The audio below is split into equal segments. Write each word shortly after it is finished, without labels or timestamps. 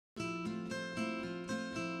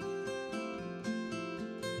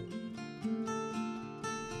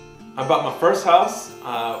I bought my first house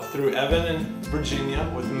through Evan in Virginia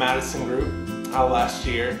with the Matteson Group last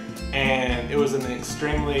year, and it was an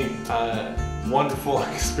extremely wonderful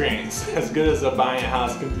experience, as good as buying a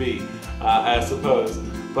house can be, I suppose.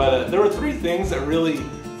 But there were three things that really,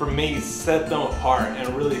 for me, set them apart and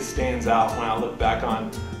really stands out when I look back on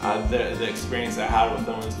the experience I had with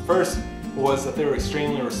them. And the first was that they were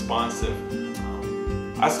extremely responsive.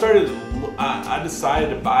 I decided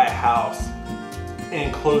to buy a house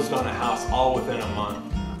and closed on a house all within a month.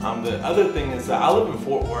 The other thing is that I live in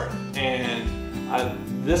Fort Worth,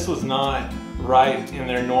 and this was not right in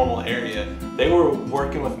their normal area. They were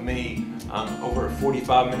working with me over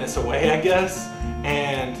 45 minutes away, I guess,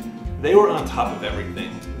 and they were on top of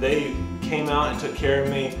everything. They came out and took care of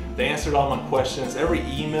me. They answered all my questions. Every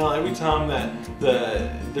email, every time that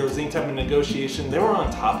there was any type of negotiation, they were on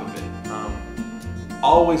top of it.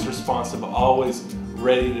 Always responsive, always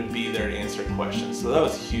ready to be there to answer questions. So that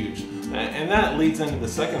was huge. And that leads into the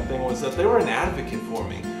second thing, was that they were an advocate for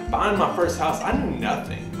me. Buying my first house, I knew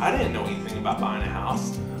nothing. I didn't know anything about buying a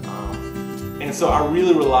house. And so I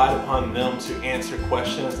really relied upon them to answer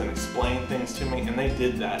questions and explain things to me, and they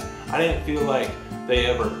did that. I didn't feel like they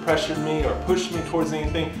ever pressured me or pushed me towards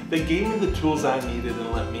anything. They gave me the tools I needed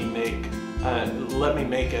and let me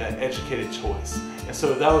make an educated choice. And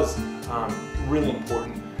so that was really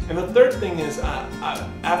important. And the third thing is,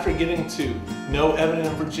 after getting to know Evan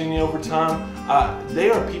and Virginia over time,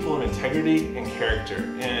 they are people of integrity and character,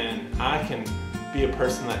 and I can be a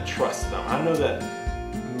person that trusts them. I know that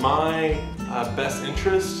my best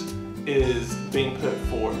interest is being put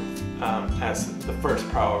forth as the first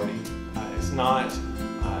priority. It's not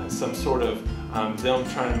some sort of them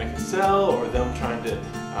trying to make a sell or them trying to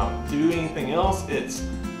do anything else. It's,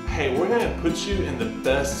 hey, we're going to put you in the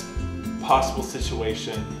best possible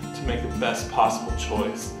situation to make the best possible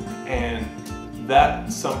choice, and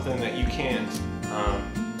that's something that you can't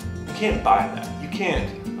buy that. You can't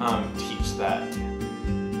teach that.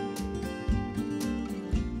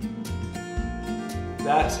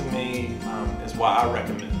 That to me is why I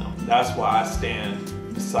recommend them. That's why I stand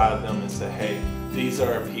beside them and say, hey, these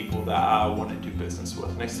are people that I want to do business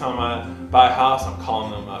with. Next time I buy a house, I'm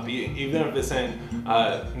calling them up. Even if it's in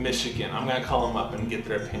Michigan, I'm going to call them up and get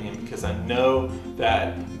their opinion, because I know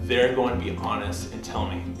that they're going to be honest and tell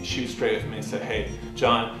me, shoot straight with me and say, hey,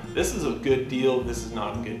 John, this is a good deal, this is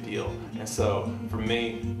not a good deal. And so for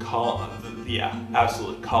me,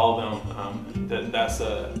 absolutely, call them. That's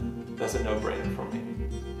a no-brainer for me.